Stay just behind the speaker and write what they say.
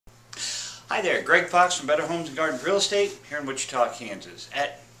Hi there, Greg Fox from Better Homes and Gardens Real Estate here in Wichita, Kansas.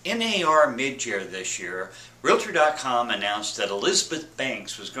 At NAR mid-year this year, Realtor.com announced that Elizabeth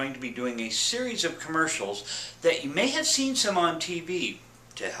Banks was going to be doing a series of commercials that you may have seen some on TV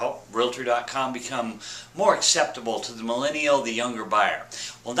to help Realtor.com become more acceptable to the millennial, the younger buyer.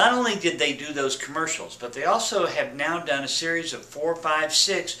 Well, not only did they do those commercials, but they also have now done a series of 4, 5,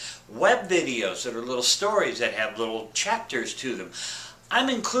 6 web videos that are little stories that have little chapters to them. I'm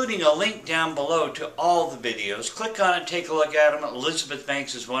including a link down below to all the videos. Click on it, take a look at them. Elizabeth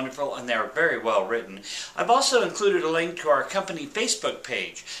Banks is wonderful and they're very well written. I've also included a link to our company Facebook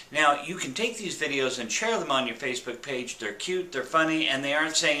page. Now you can take these videos and share them on your Facebook page. They're cute, they're funny, and they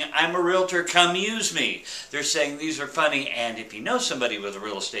aren't saying, I'm a realtor, come use me. They're saying these are funny, and if you know somebody with a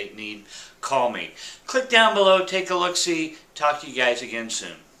real estate need, call me. Click down below, take a look-see. Talk to you guys again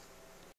soon.